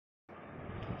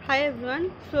Hi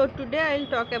everyone, so today I will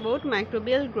talk about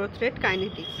microbial growth rate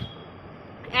kinetics,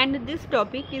 and this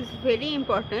topic is very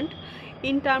important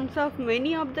in terms of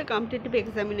many of the competitive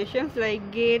examinations like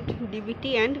GATE,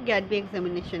 DBT and gatebb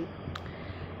examination.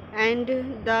 And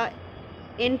the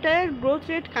entire growth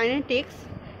rate kinetics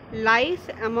lies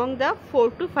among the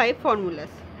 4 to 5 formulas.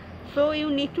 So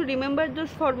you need to remember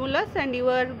those formulas and you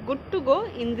are good to go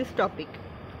in this topic.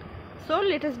 So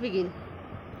let us begin.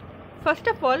 First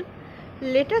of all,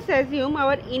 let us assume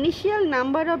our initial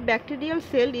number of bacterial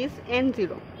cell is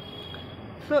N0.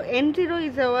 So N0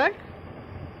 is our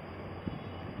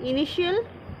initial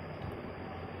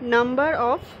number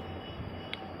of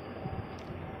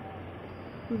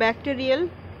bacterial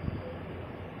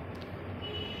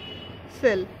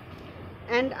cell,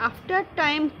 and after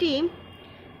time t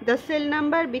the cell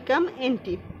number become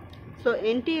Nt. So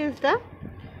Nt is the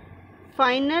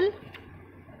final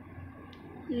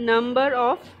number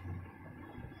of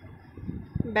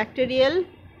bacterial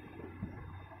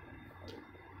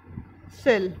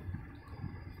cell,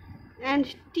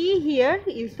 and T here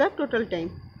is the total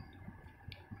time.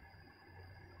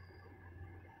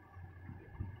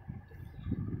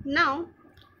 Now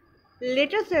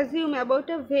let us assume about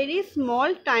a very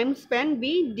small time span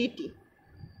be dt,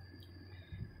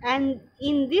 and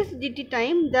in this dt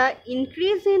time the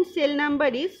increase in cell number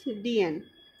is dn.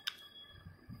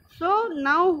 So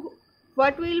now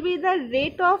what will be the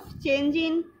rate of change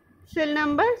in cell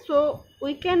number? So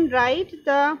we can write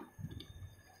the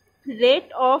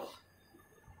rate of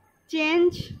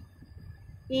change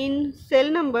in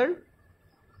cell number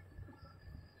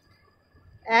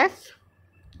as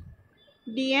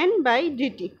dn by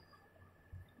dt.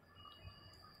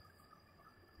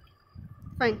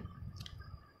 Fine.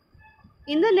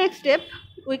 In the next step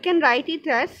we can write it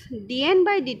as dn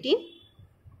by dt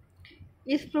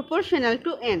is proportional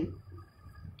to n,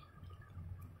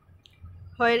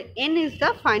 where n is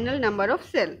the final number of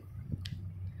cell.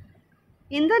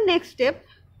 In the next step,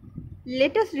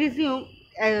 let us remove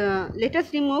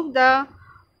the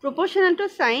proportional to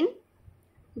sign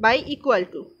by equal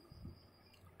to.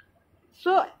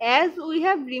 So as we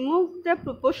have removed the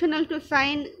proportional to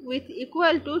sign with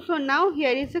equal to, so now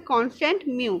here is a constant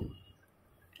mu.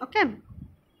 Okay,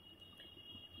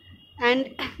 and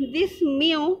this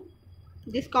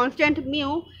constant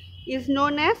mu is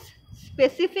known as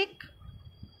specific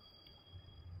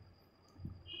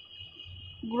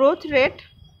growth rate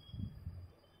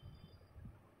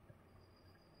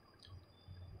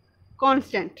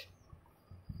constant.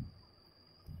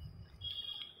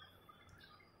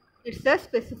 It's a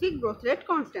specific growth rate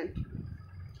constant.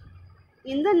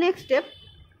 In the next step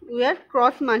we are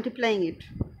cross multiplying it.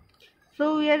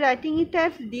 So we are writing it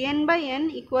as dn by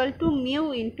n equal to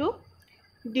mu into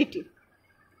dt.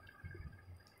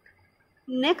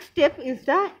 Next step is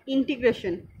the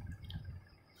integration.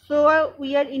 So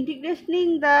we are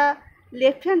integrating the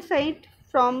left hand side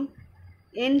from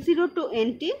n0 to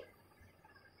nt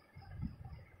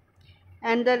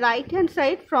and the right hand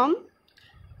side from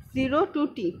 0 to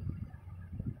t.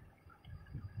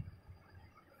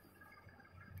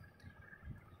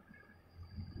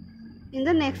 In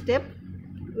the next step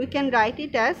we can write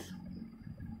it as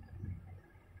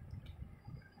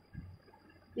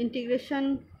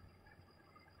integration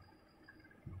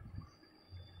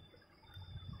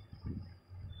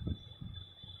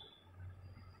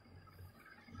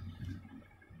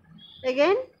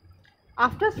again.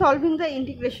 After solving the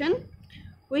integration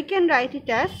we can write it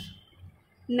as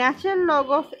natural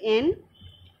log of n.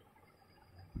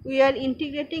 We are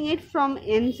integrating it from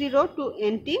n0 to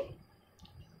nt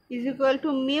is equal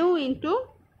to mu into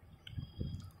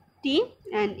t,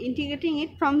 and integrating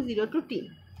it from 0 to t.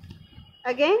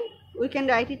 Again we can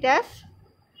write it as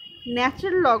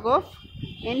natural log of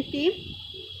nt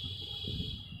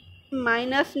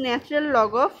minus natural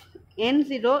log of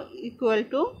n0 equal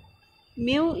to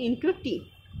mu into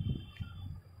t.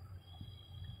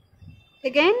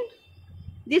 Again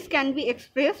this can be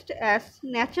expressed as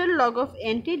natural log of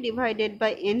nt divided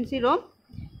by n0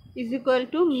 is equal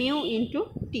to mu into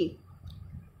t.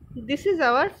 This is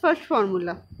our first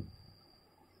formula.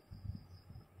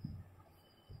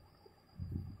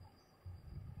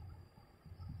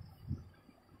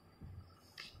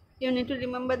 You need to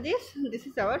remember this. This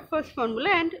is our first formula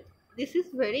and this is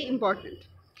very important.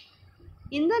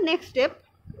 In the next step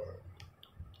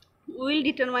we will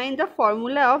determine the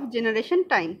formula of generation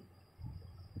time.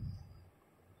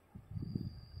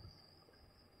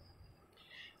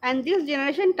 And this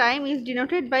generation time is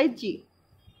denoted by G.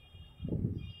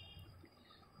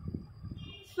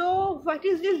 So what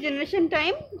is this generation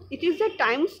time? It is the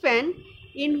time span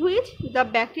in which the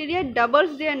bacteria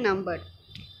doubles their number.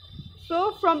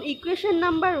 So from equation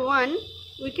number 1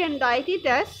 we can write it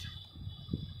as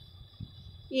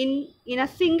in a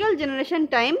single generation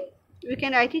time we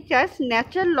can write it as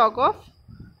natural log of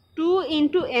 2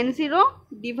 into n0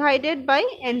 divided by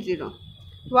n0.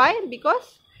 Why?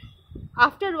 Because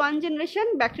after one generation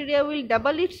bacteria will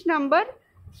double its number.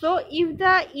 So if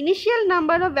the initial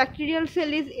number of bacterial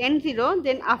cell is n0,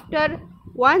 then after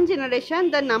one generation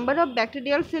the number of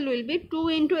bacterial cell will be 2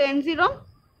 into n0.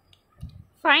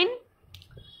 Fine.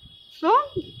 So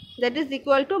that is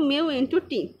equal to mu into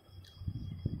t.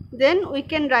 Then we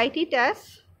can write it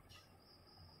as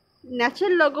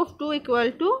natural log of 2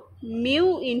 equal to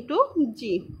mu into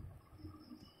g.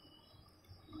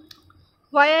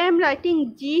 Why I am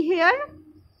writing g here?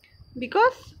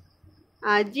 Because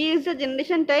g is the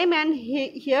generation time and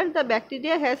here the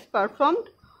bacteria has performed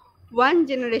one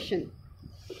generation.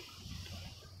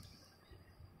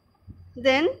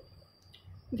 Then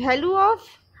value of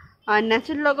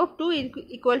natural log of 2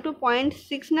 equal to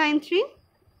 0.693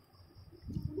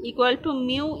 equal to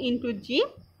mu into g.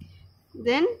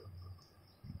 Then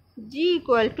g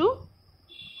equal to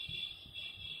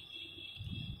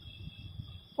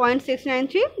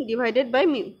 0.693 divided by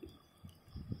mu.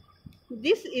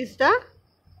 This is the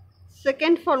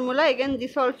second formula. Again,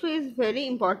 this also is very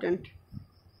important.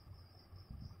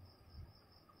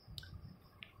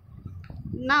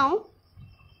 Now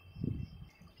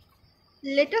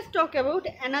let us talk about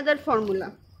another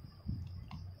formula.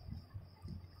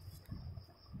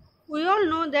 We all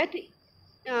know that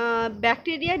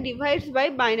bacteria divides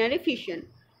by binary fission.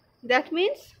 That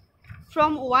means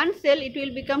from one cell it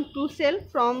will become two cell,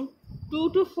 from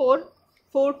 2 to 4,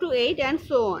 4 to 8 and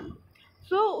so on.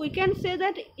 So we can say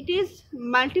that it is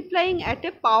multiplying at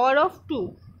a power of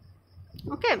 2.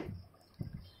 Okay.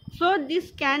 So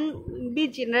this can be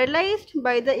generalized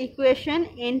by the equation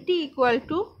nt equal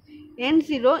to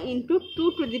n0 into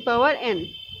 2 to the power n.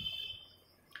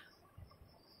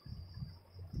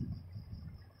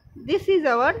 This is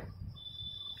our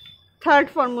third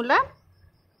formula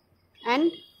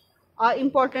and an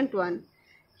important one.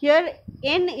 Here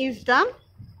n is the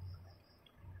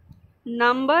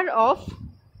number of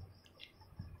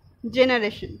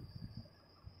generation.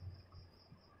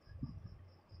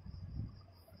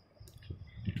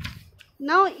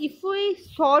 Now if we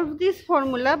solve this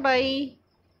formula by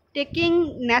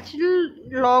taking natural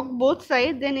log both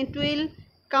sides, then it will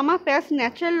come up as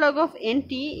natural log of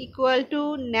nt equal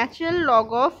to natural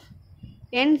log of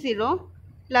n0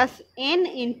 plus n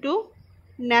into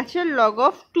natural log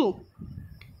of 2.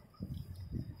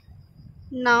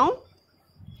 Now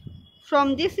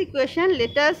from this equation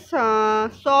let us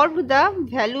solve the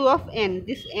value of n.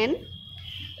 This n,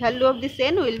 value of this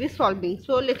n will be solving.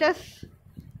 So let us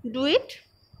do it.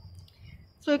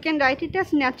 So you can write it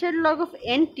as natural log of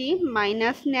nt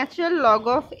minus natural log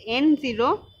of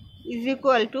n0 is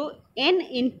equal to n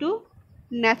into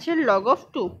natural log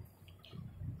of 2.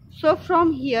 So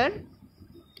from here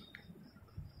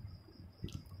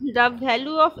the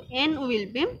value of n will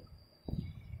be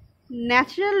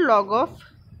natural log of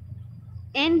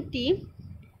nt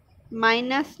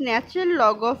minus natural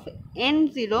log of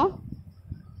n0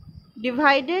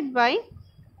 divided by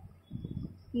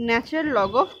natural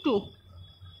log of 2.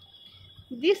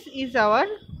 This is our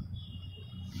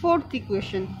fourth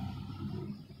equation.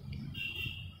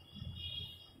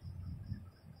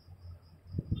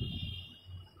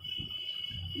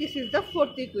 This is the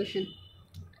fourth equation.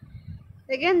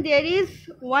 Again there is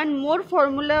one more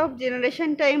formula of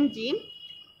generation time g,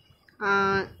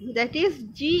 that is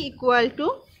g equal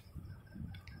to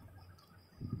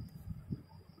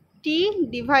t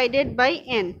divided by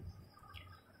n,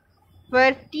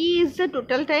 where t is the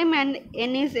total time and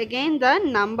n is again the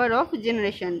number of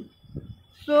generation.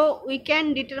 So we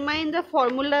can determine the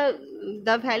formula,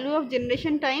 the value of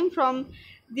generation time from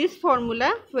this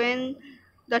formula when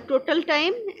the total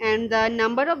time and the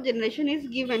number of generation is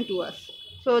given to us.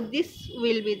 So this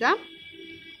will be the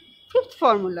fifth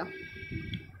formula.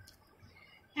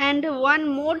 And one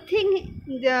more thing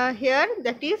here,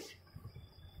 that is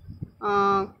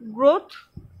growth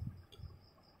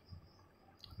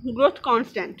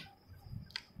constant.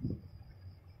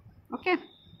 Okay,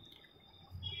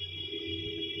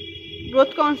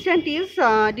 growth constant is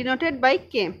denoted by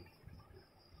k,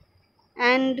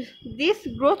 and this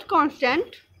growth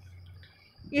constant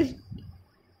is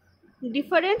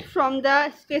different from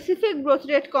the specific growth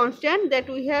rate constant that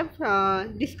we have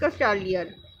discussed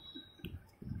earlier.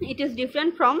 It is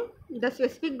different from the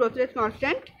specific growth rate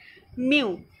constant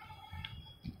mu,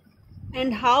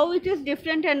 and how it is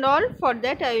different and all, for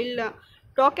that I will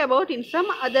talk about in some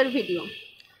other video.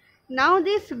 Now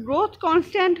this growth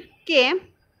constant k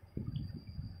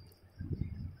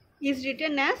is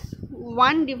written as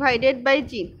 1 divided by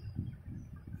G.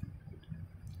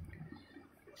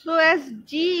 So as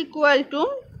G equal to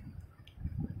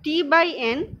T by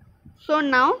N, so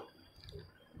now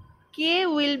K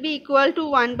will be equal to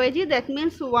 1 by G, that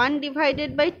means 1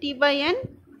 divided by T by N.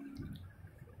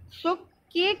 So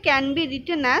K can be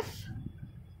written as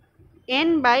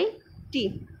N by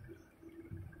T.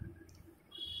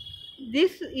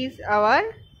 This is our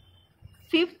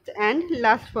sixth and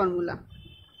last formula.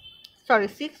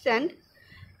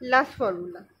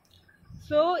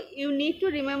 So you need to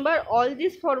remember all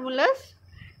these formulas,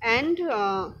 and you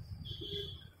are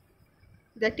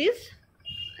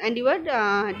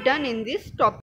done in this topic.